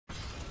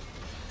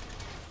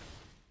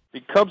The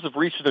Cubs have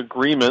reached an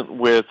agreement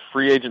with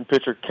free agent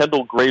pitcher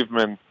Kendall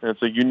Gravemen, and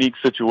it's a unique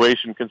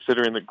situation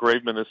considering that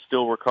Gravemen is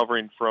still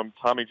recovering from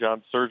Tommy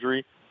John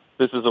surgery.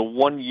 This is a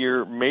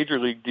one-year major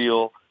league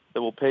deal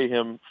that will pay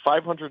him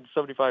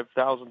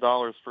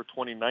 $575,000 for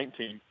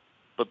 2019.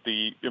 But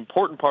the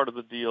important part of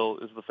the deal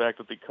is the fact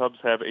that the Cubs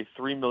have a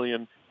 $3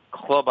 million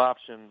club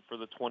option for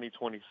the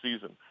 2020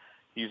 season.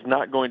 He's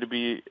not going to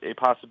be a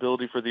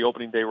possibility for the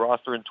opening day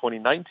roster in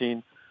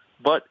 2019,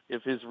 but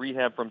if his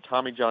rehab from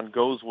Tommy John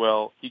goes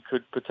well, he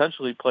could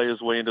potentially play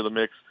his way into the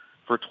mix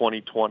for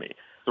 2020.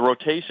 The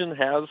rotation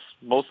has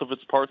most of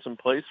its parts in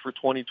place for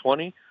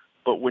 2020,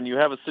 but when you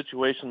have a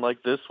situation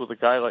like this with a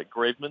guy like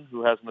Gravemen,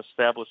 who has an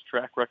established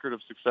track record of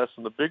success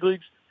in the big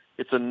leagues,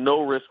 it's a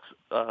no-risk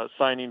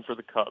signing for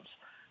the Cubs.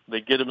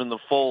 They get him in the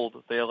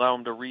fold. They allow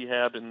him to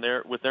rehab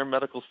with their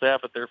medical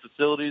staff at their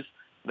facilities,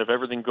 and if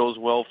everything goes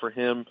well for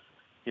him,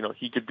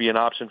 he could be an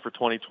option for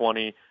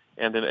 2020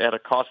 and then at a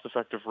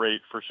cost-effective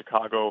rate for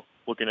Chicago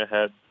looking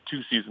ahead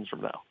 2 seasons from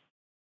now.